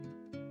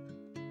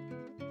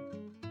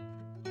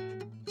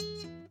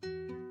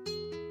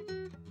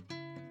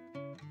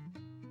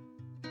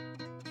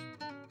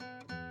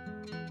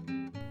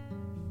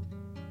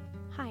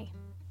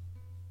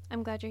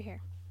I'm glad you're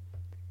here.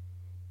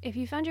 If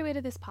you found your way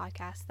to this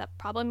podcast, that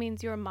probably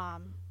means you're a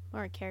mom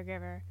or a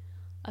caregiver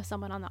of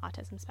someone on the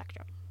autism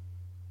spectrum.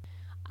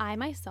 I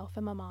myself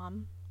am a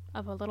mom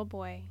of a little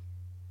boy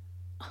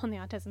on the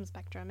autism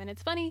spectrum, and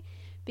it's funny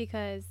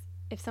because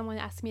if someone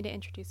asks me to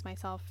introduce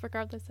myself,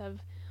 regardless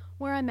of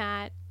where I'm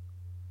at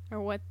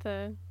or what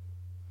the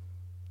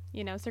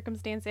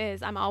circumstance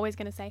is, I'm always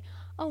going to say,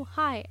 oh,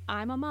 hi,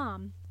 I'm a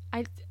mom.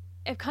 I've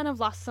kind of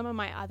lost some of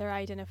my other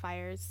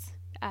identifiers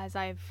as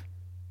I've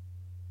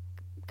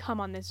come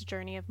on this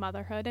journey of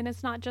motherhood, and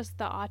it's not just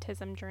the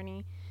autism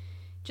journey,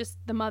 just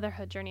the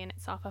motherhood journey in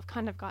itself. I've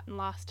kind of gotten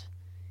lost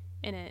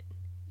in it,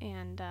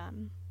 and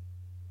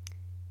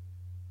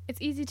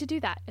it's easy to do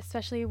that,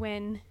 especially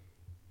when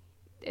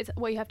it's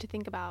what you have to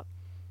think about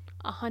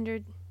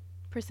 100%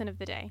 of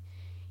the day.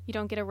 You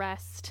don't get a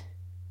rest,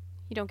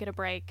 you don't get a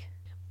break.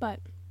 But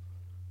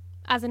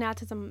as an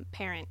autism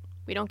parent,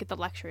 we don't get the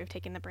luxury of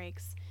taking the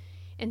breaks.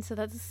 And so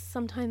that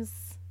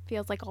sometimes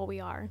feels like all we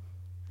are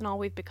and all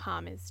we've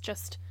become is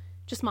just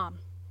mom.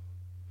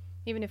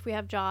 Even if we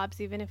have jobs,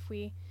 even if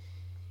we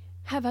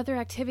have other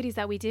activities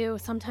that we do,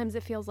 sometimes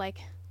it feels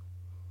like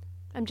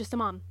I'm just a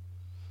mom.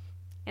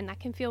 And that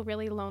can feel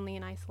really lonely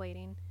and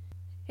isolating.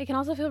 It can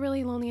also feel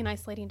really lonely and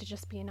isolating to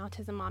just be an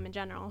autism mom in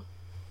general.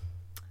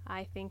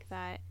 I think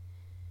that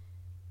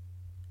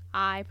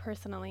I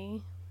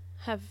personally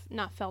have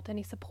not felt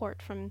any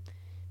support from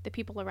the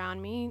people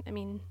around me. I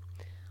mean,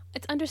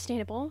 it's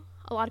understandable.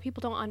 A lot of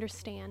people don't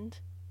understand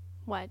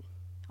what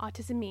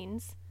autism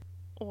means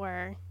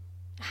or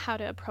how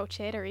to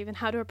approach it or even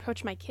how to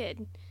approach my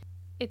kid.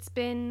 It's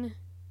been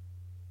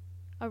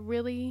a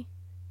really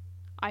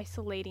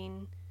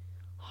isolating,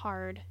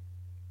 hard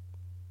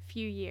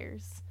few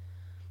years.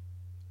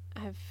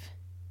 I've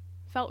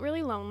felt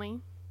really lonely.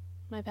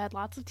 I've had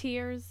lots of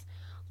tears,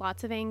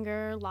 lots of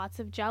anger, lots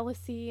of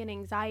jealousy and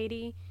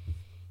anxiety.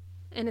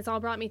 And it's all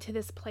brought me to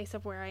this place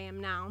of where I am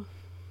now.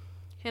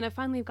 And I've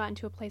finally gotten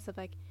to a place of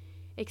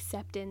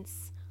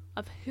acceptance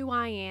of who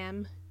I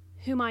am,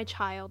 who my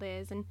child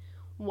is, and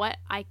what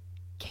I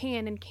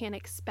can and can't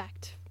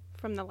expect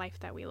from the life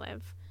that we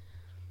live.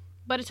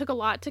 But it took a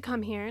lot to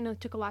come here, and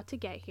it took a lot to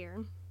get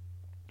here.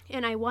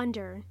 And I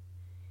wonder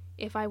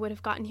if I would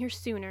have gotten here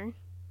sooner,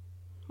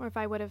 or if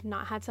I would have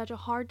not had such a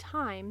hard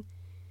time,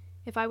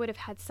 if I would have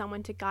had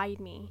someone to guide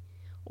me,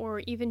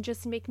 or even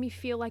just make me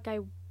feel like I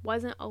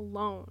wasn't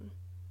alone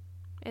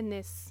in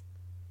this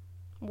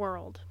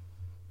world.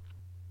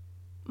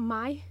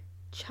 My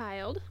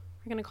child,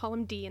 we're going to call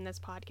him D in this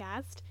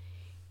podcast,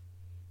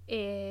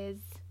 is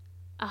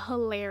a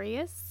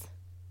hilarious,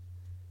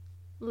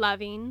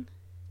 loving,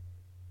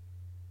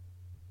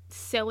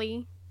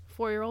 silly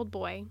 4-year-old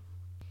boy.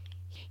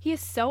 He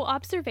is so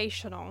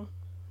observational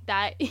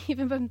that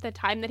even from the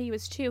time that he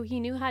was 2, he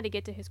knew how to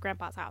get to his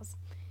grandpa's house.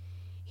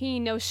 He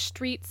knows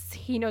streets,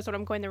 he knows when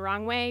I'm going the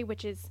wrong way,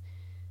 which is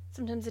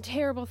sometimes a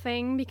terrible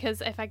thing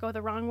because if I go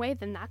the wrong way,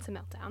 then that's a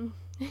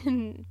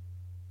meltdown.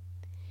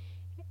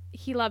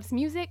 He loves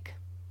music.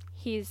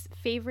 His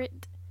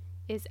favorite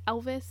is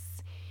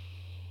Elvis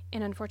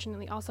and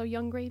unfortunately also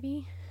Young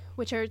Gravy,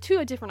 which are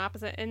two different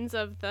opposite ends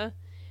of the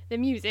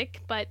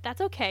music, but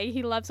that's okay.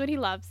 He loves what he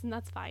loves, and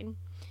that's fine.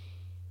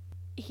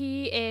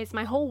 He is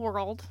my whole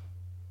world,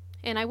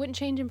 and I wouldn't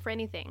change him for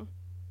anything.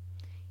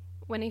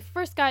 When he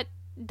first got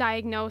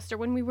diagnosed, or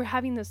when we were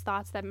having those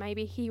thoughts that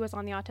maybe he was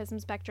on the autism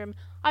spectrum,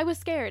 I was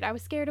scared. I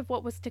was scared of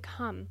what was to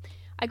come.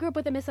 I grew up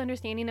with a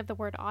misunderstanding of the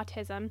word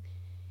autism,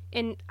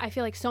 and I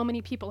feel like so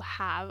many people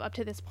have up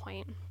to this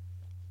point.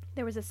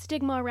 There was a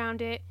stigma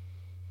around it.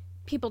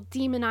 People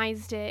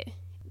demonized it.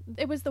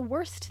 It was the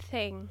worst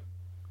thing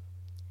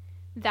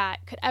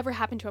that could ever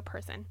happen to a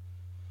person.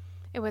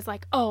 It was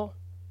like, oh,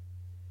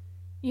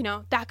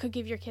 that could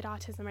give your kid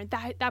autism, or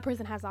that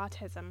person has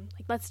autism.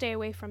 Like, let's stay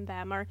away from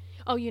them. Or,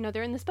 oh,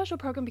 they're in the special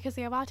program because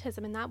they have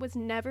autism. And that was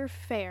never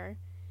fair.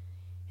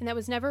 And that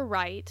was never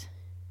right.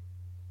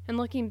 And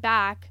looking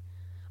back,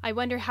 I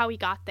wonder how we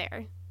got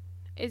there.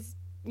 Is,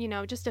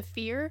 just a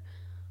fear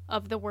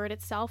of the word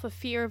itself, a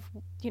fear of,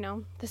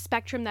 the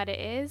spectrum that it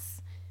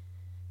is.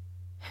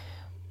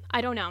 I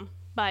don't know.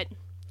 But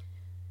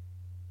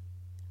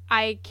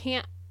I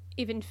can't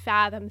even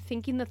fathom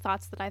thinking the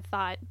thoughts that I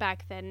thought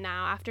back then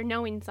now after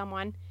knowing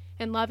someone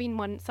and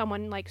loving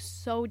someone like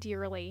so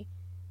dearly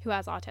who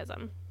has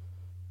autism.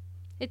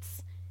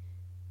 It's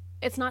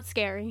not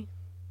scary.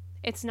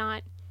 It's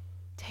not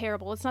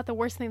terrible. It's not the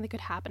worst thing that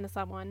could happen to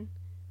someone.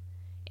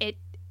 It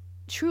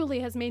truly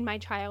has made my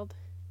child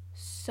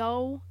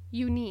so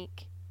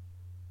unique.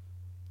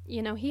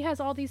 He has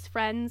all these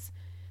friends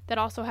that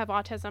also have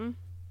autism,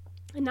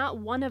 and not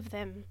one of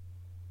them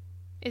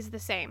is the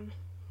same.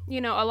 A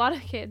lot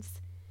of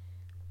kids,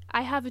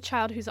 I have a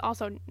child who's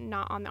also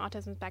not on the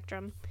autism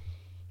spectrum,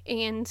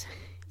 and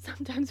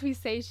sometimes we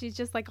say she's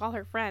just like all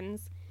her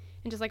friends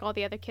and just like all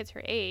the other kids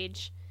her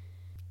age.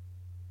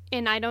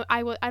 And I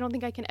don't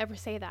think I can ever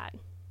say that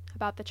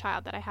about the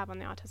child that I have on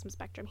the autism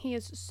spectrum. He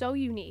is so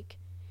unique,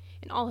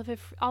 and all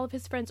of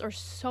his friends are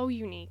so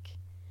unique,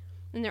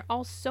 and they're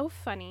all so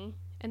funny,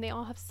 and they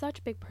all have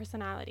such big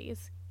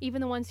personalities. even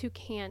the ones who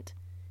can't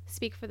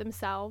speak for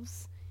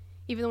themselves,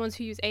 even the ones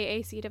who use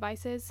AAC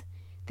devices,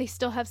 they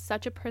still have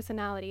such a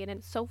personality, and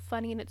it's so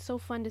funny and it's so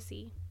fun to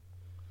see.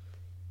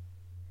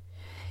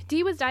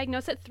 D was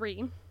diagnosed at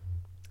 3,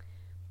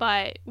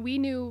 but we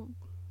knew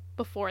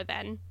before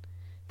then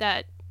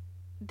that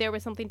there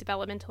was something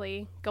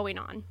developmentally going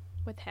on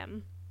with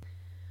him.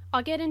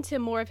 I'll get into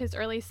more of his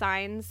early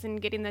signs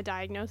and getting the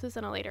diagnosis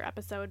in a later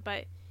episode,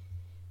 but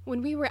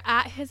when we were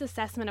at his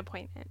assessment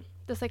appointment,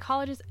 the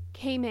psychologist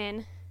came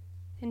in,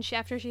 and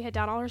after she had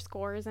done all her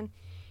scores, and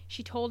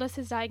she told us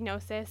his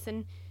diagnosis,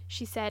 and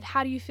she said,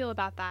 "How do you feel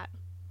about that?"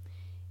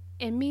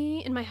 And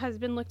me and my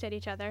husband looked at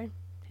each other,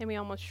 and we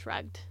almost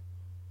shrugged.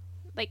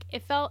 Like,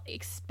 it felt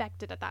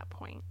expected at that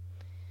point.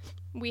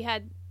 We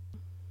had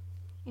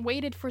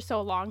waited for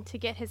so long to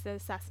get his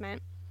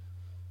assessment.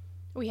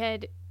 We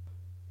had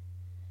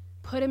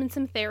put him in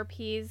some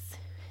therapies.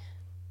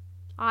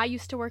 I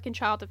used to work in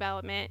child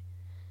development.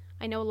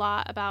 I know a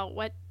lot about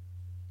what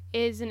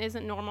is and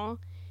isn't normal.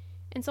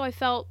 And so I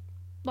felt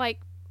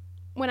like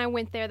when I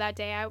went there that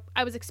day,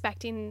 I was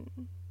expecting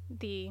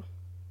the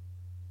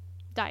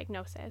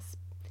diagnosis.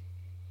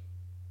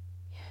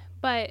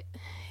 But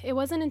it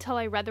wasn't until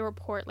I read the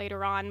report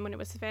later on when it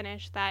was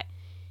finished that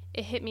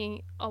it hit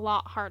me a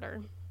lot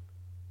harder.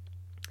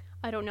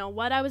 I don't know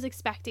what I was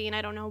expecting.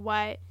 I don't know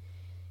what,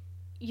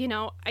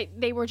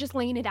 they were just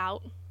laying it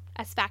out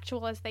as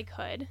factual as they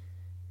could.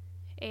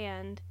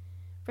 And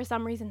for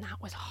some reason,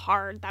 that was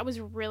hard. That was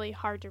really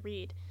hard to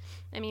read.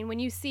 I mean, when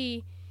you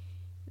see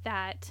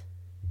that,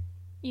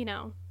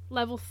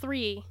 level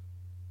 3,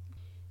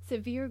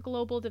 severe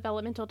global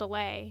developmental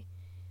delay,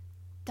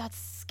 that's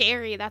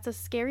scary. That's a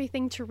scary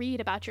thing to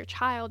read about your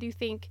child. You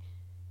think,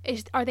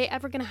 are they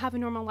ever going to have a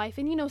normal life?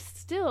 And,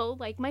 still,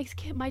 like, my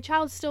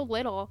child's still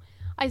little.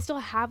 I still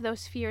have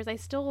those fears. I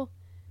still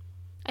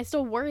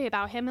worry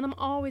about him, and I'm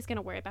always going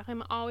to worry about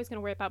him. I'm always going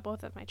to worry about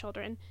both of my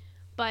children.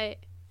 But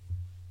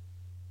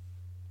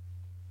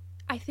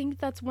I think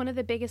that's one of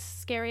the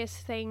biggest, scariest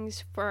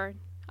things for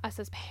us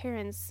as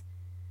parents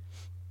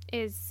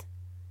is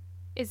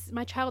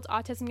my child's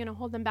autism going to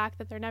hold them back,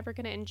 that they're never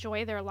going to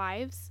enjoy their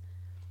lives?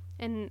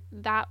 And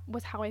that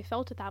was how I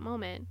felt at that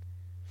moment.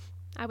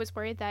 I was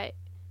worried that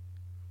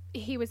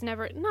he was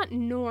never, not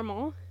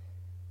normal,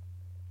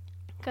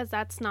 because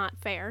that's not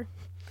fair,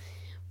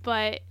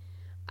 but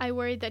I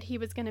worried that he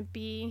was going to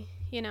be,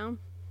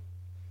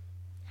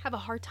 have a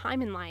hard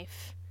time in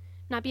life,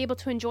 not be able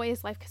to enjoy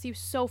his life because he was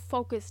so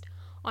focused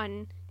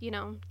on,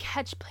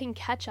 playing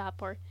catch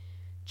up or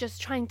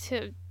just trying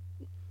to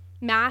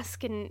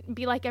mask and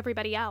be like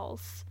everybody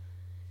else.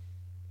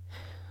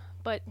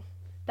 But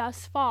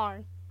thus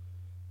far,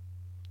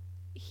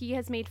 he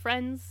has made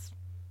friends,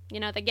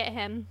 that get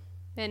him,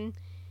 and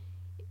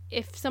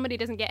if somebody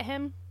doesn't get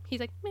him, he's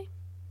like, meh,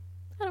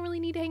 I don't really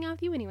need to hang out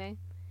with you anyway.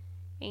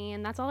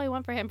 And that's all I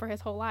want for him for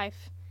his whole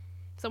life.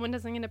 If someone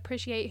doesn't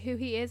appreciate who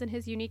he is and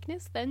his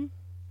uniqueness, then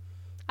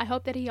I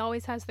hope that he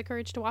always has the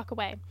courage to walk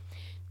away.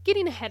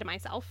 Getting ahead of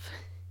myself.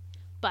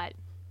 But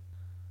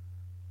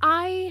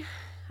I've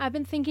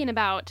been thinking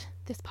about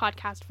this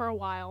podcast for a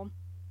while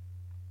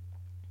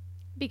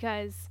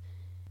because,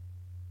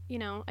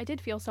 I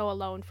did feel so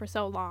alone for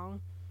so long.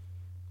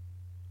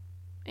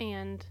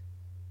 And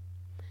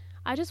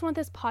I just want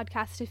this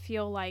podcast to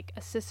feel like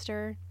a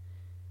sister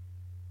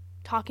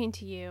talking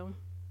to you,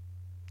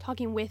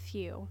 talking with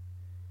you,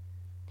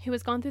 who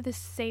has gone through the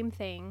same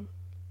thing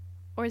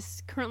or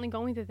is currently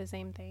going through the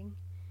same thing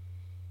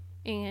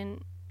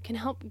and can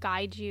help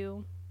guide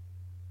you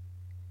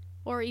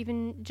or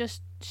even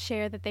just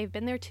share that they've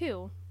been there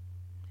too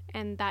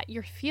and that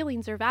your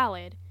feelings are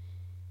valid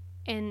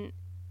and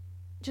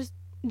just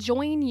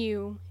join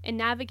you in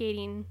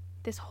navigating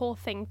this whole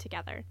thing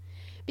together,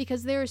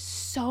 because there's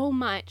so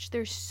much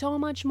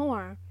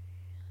more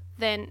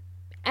than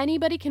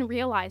anybody can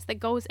realize that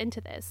goes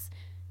into this,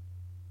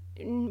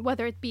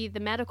 whether it be the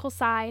medical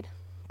side,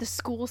 the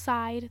school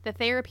side, the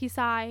therapy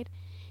side,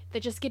 the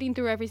just getting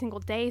through every single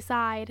day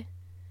side.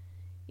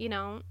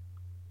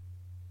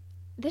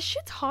 This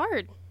shit's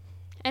hard,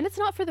 and it's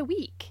not for the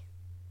weak.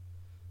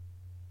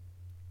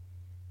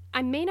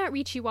 I may not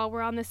reach you while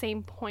we're on the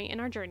same point in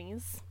our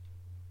journeys.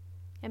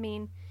 I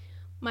mean,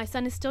 my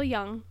son is still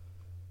young.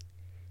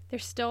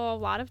 There's still a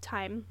lot of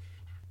time.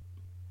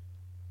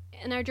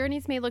 And our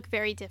journeys may look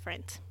very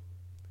different.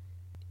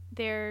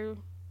 They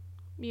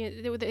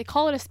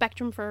call it a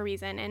spectrum for a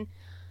reason. And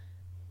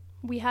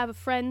we have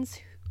friends,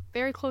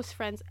 very close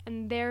friends,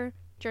 and their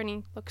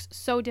journey looks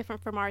so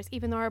different from ours,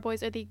 even though our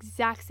boys are the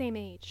exact same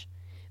age.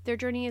 Their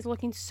journey is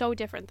looking so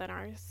different than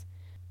ours.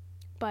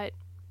 But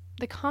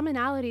the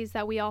commonalities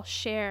that we all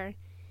share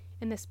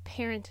in this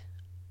parent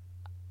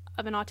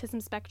of an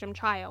autism spectrum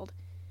child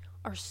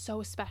are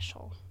so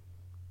special.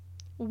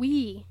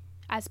 We,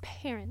 as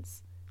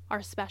parents,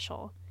 are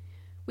special.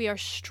 We are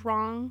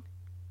strong,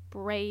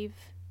 brave,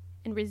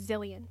 and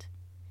resilient.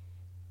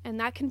 And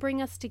that can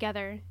bring us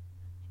together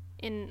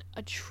in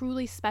a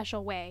truly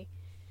special way,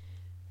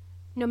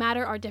 no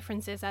matter our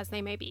differences as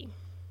they may be.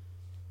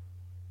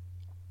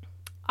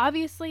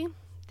 Obviously,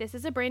 This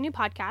is a brand new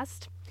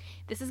podcast.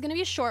 This is going to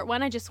be a short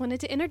one. I just wanted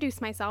to introduce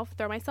myself,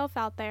 throw myself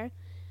out there.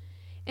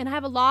 And I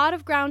have a lot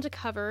of ground to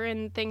cover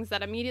and things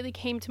that immediately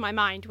came to my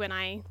mind when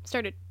I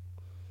started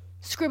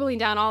scribbling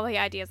down all the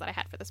ideas that I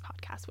had for this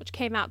podcast, which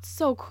came out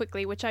so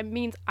quickly, which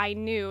means I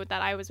knew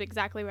that I was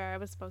exactly where I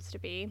was supposed to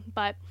be.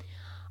 But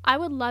I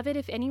would love it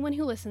if anyone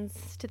who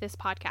listens to this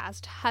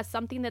podcast has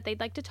something that they'd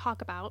like to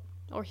talk about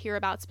or hear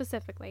about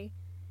specifically.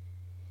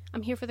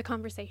 I'm here for the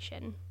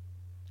conversation.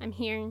 I'm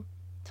here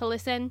to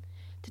listen,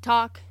 to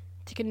talk,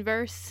 to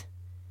converse.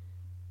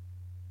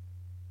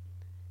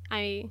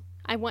 I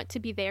want to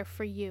be there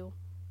for you.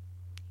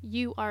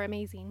 You are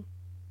amazing.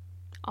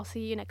 I'll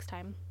see you next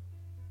time.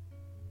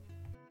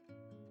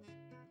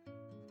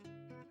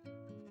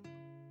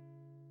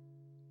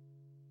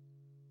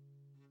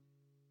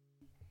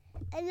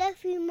 I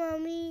love you,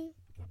 Mommy.